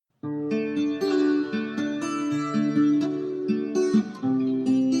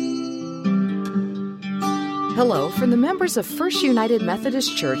Hello from the members of First United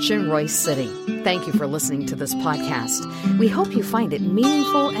Methodist Church in Royse City. Thank you for listening to this podcast. We hope you find it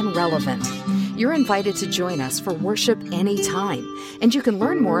meaningful and relevant. You're invited to join us for worship anytime, and you can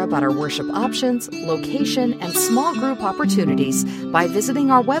learn more about our worship options, location, and small group opportunities by visiting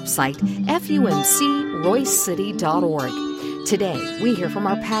our website, fumcroysecity.org. Today, we hear from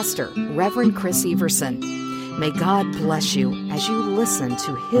our pastor, Reverend Chris Everson. May God bless you as you listen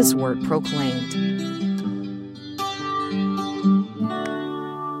to His word proclaimed.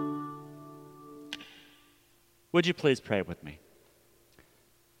 Would you please pray with me?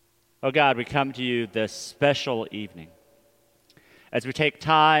 Oh God, we come to you this special evening as we take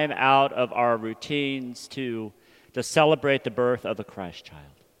time out of our routines to celebrate the birth of the Christ child.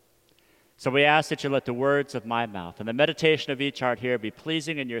 So we ask that you let the words of my mouth and the meditation of each heart here be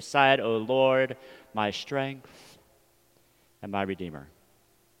pleasing in your sight, O Lord, my strength and my Redeemer.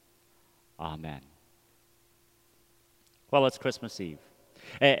 Amen. Well, it's Christmas Eve.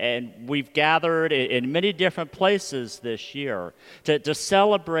 And we've gathered in many different places this year to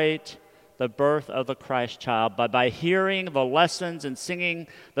celebrate the birth of the Christ child by hearing the lessons and singing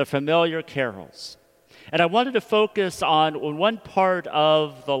the familiar carols. And I wanted to focus on one part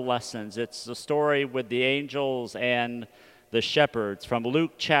of the lessons. It's the story with the angels and the shepherds from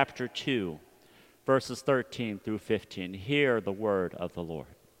Luke chapter 2, verses 13 through 15. Hear the word of the Lord.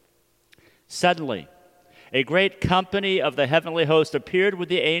 Suddenly, a great company of the heavenly host appeared with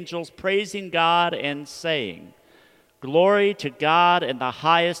the angels, praising God and saying, "Glory to God in the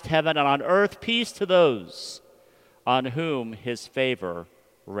highest heaven, and on earth peace to those on whom his favor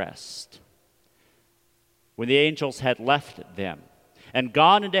rests." When the angels had left them and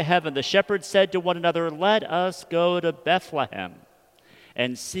gone into heaven, the shepherds said to one another, "Let us go to Bethlehem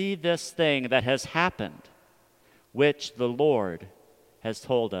and see this thing that has happened, which the Lord has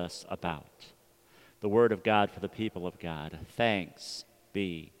told us about." The word of God for the people of God. Thanks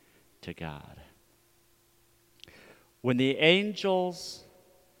be to God. When the angels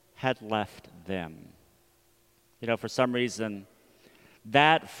had left them, for some reason,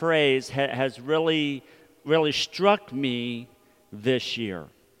 that phrase has really struck me this year.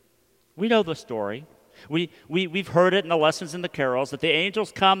 We know the story. We've heard it in the lessons in the carols that the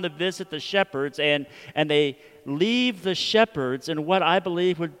angels come to visit the shepherds and they leave the shepherds in what I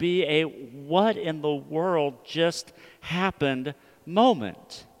believe would be a what in the world just happened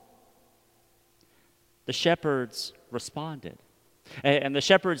moment. The shepherds responded. And the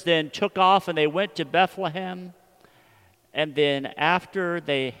shepherds then took off and they went to Bethlehem. And then after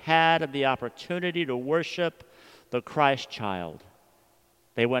they had the opportunity to worship the Christ child,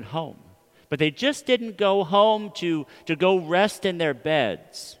 they went home. But they just didn't go home to go rest in their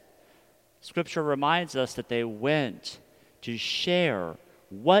beds. Scripture reminds us that they went to share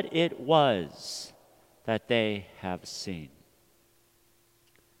what it was that they have seen.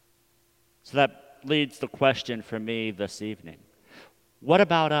 So that leads the question for me this evening. What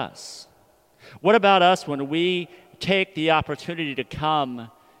about us? What about us when we take the opportunity to come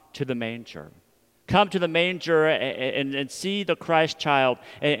to the manger? Come to the manger and see the Christ child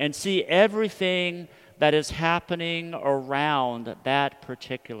and see everything that is happening around that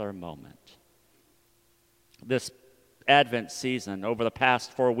particular moment. This Advent season, over the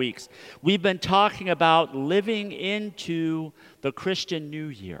past 4 weeks, we've been talking about living into the Christian New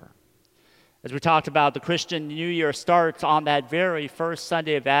Year. As we talked about, the Christian New Year starts on that very first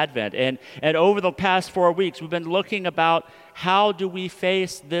Sunday of Advent. And over the past 4 weeks, we've been looking about how do we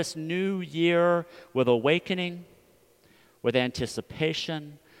face this new year with awakening, with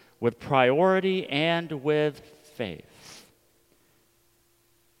anticipation, with priority, and with faith.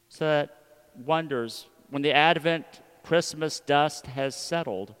 So that wonders, when the Advent Christmas dust has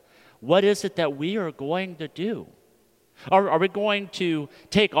settled, what is it that we are going to do? Are we going to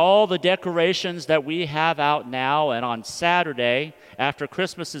take all the decorations that we have out now and on Saturday, after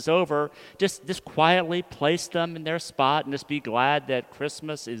Christmas is over, just quietly place them in their spot and just be glad that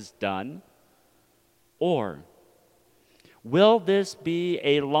Christmas is done? Or will this be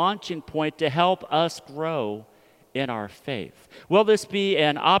a launching point to help us grow in our faith? Will this be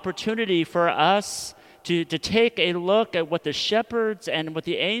an opportunity for us to take a look at what the shepherds and what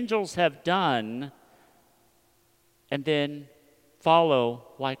the angels have done and then follow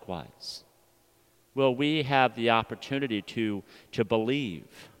likewise? Will we have the opportunity to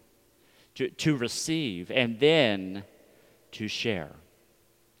believe, to receive, and then to share?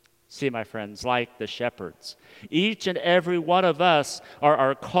 See, my friends, like the shepherds, each and every one of us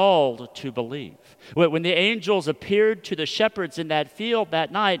are called to believe. When the angels appeared to the shepherds in that field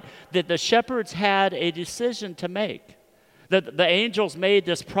that night, that the shepherds had a decision to make. The angels made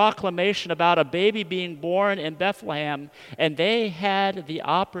this proclamation about a baby being born in Bethlehem, and they had the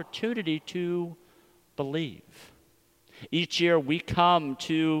opportunity to believe. Each year we come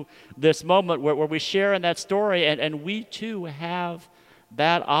to this moment where we share in that story, and we too have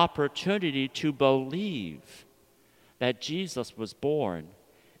that opportunity to believe that Jesus was born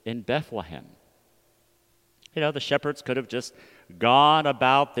in Bethlehem. You know, the shepherds could have just gone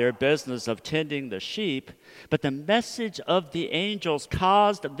about their business of tending the sheep, but the message of the angels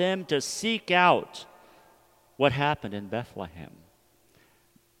caused them to seek out what happened in Bethlehem.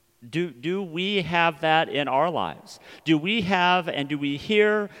 Do we have that in our lives? Do we have and do we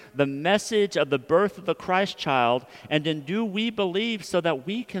hear the message of the birth of the Christ child, and then do we believe so that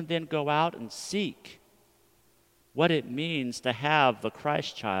we can then go out and seek what it means to have the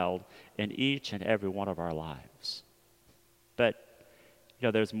Christ child in each and every one of our lives? But, you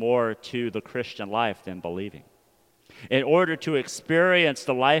know, there's more to the Christian life than believing. In order to experience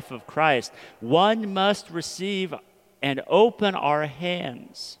the life of Christ, one must receive and open our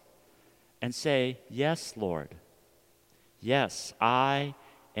hands and say, "Yes, Lord. Yes, I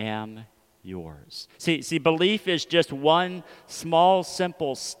am yours." See, belief is just one small,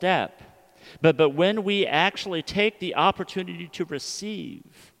 simple step. But when we actually take the opportunity to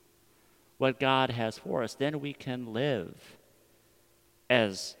receive what God has for us, then we can live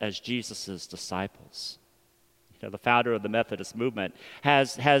as Jesus' disciples. You know, the founder of the Methodist movement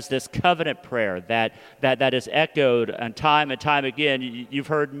has this covenant prayer that is echoed and time again. You've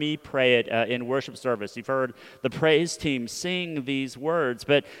heard me pray it in worship service. You've heard the praise team sing these words.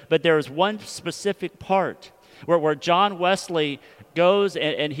 But there's one specific part where John Wesley goes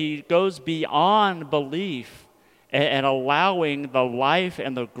and he goes beyond belief and allowing the life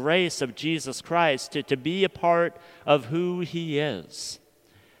and the grace of Jesus Christ to be a part of who he is.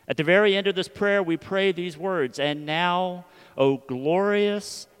 At the very end of this prayer, we pray these words, "And now, O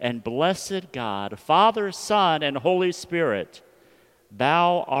glorious and blessed God, Father, Son, and Holy Spirit,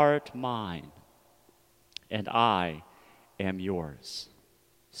 thou art mine, and I am yours.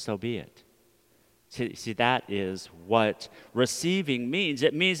 So be it." See, that is what receiving means.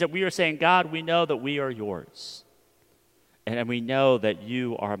 It means that we are saying, "God, we know that we are yours. And we know that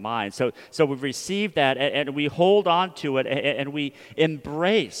you are mine." So we receive that, and we hold on to it, and we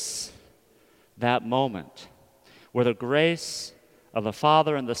embrace that moment where the grace of the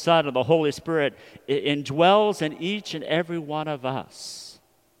Father and the Son and the Holy Spirit indwells in each and every one of us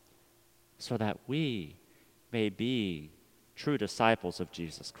so that we may be true disciples of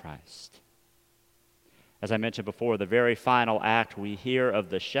Jesus Christ. As I mentioned before, the very final act we hear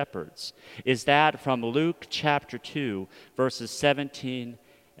of the shepherds is that from Luke chapter 2, verses 17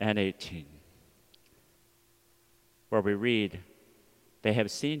 and 18, where we read, "They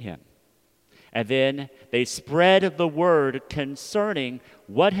have seen him, and then they spread the word concerning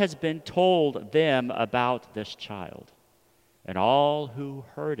what has been told them about this child. And all who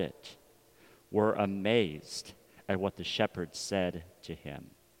heard it were amazed at what the shepherds said to him."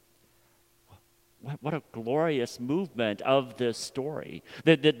 What a glorious movement of this story.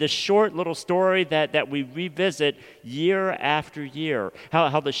 The short little story that we revisit year after year.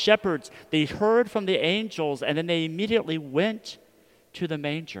 How the shepherds, they heard from the angels and then they immediately went to the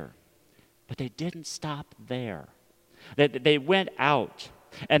manger. But they didn't stop there. They went out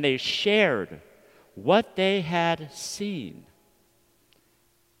and they shared what they had seen.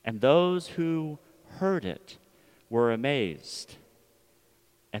 And those who heard it were amazed.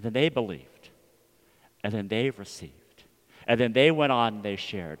 And then they believed. And then they received. And then they went on and they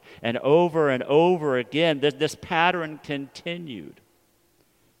shared. And over again, this pattern continued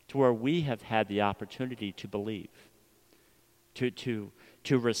to where we have had the opportunity to believe, to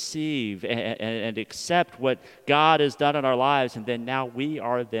receive and accept what God has done in our lives. And then now we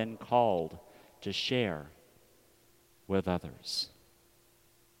are then called to share with others.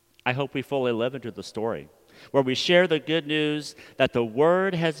 I hope we fully live into the story where we share the good news that the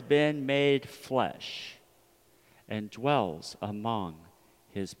Word has been made flesh and dwells among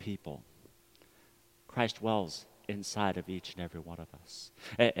his people. Christ dwells inside of each and every one of us.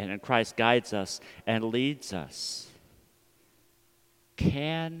 And Christ guides us and leads us.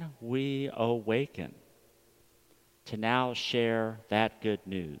 Can we awaken to now share that good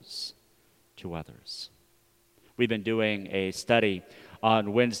news to others? We've been doing a study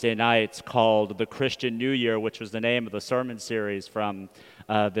on Wednesday nights called The Christian New Year, which was the name of the sermon series from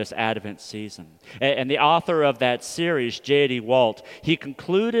this Advent season. And the author of that series, J.D. Walt, he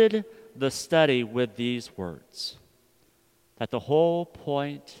concluded the study with these words, that the whole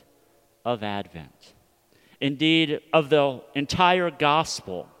point of Advent, indeed of the entire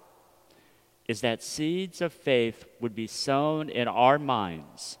gospel, is that seeds of faith would be sown in our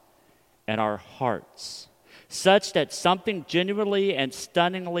minds and our hearts, such that something genuinely and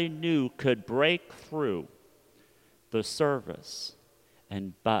stunningly new could break through the surface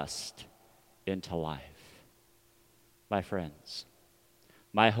and bust into life. My friends,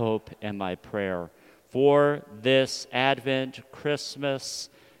 my hope and my prayer for this Advent, Christmas,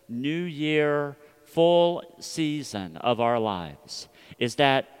 New Year, full season of our lives is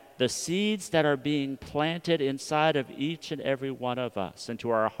that the seeds that are being planted inside of each and every one of us, into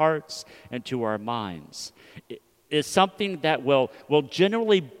our hearts and to our minds, is something that will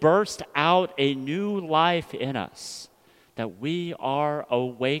generally burst out a new life in us, that we are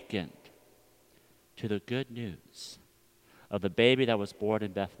awakened to the good news of the baby that was born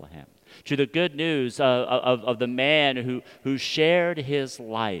in Bethlehem, to the good news of the man who shared his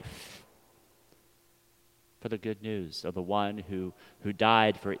life, for the good news of the one who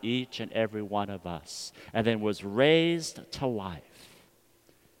died for each and every one of us, and then was raised to life,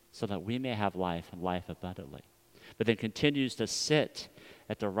 so that we may have life and life abundantly, but then continues to sit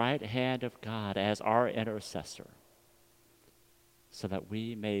at the right hand of God as our intercessor, so that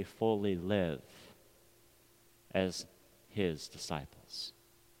we may fully live as his disciples.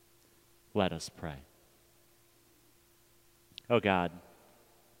 Let us pray. Oh God,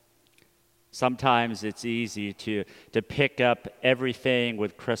 sometimes it's easy to pick up everything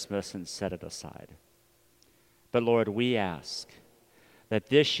with Christmas and set it aside. But Lord, we ask that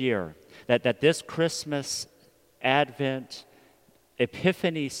this year, that this Christmas, Advent,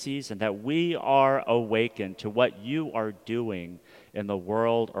 Epiphany season, that we are awakened to what you are doing in the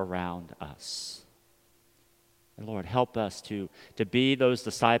world around us. And Lord, help us to be those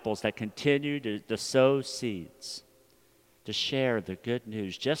disciples that continue to sow seeds, to share the good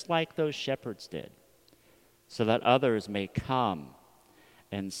news, just like those shepherds did, so that others may come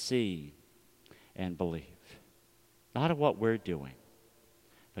and see and believe. Not in what we're doing,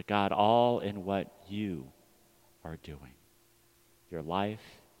 but God, all in what you are doing. Your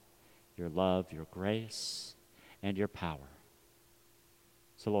life, your love, your grace, and your power.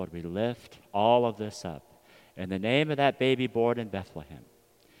 So Lord, we lift all of this up in the name of that baby born in Bethlehem,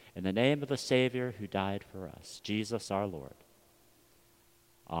 in the name of the Savior who died for us, Jesus our Lord.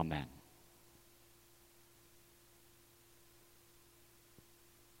 Amen.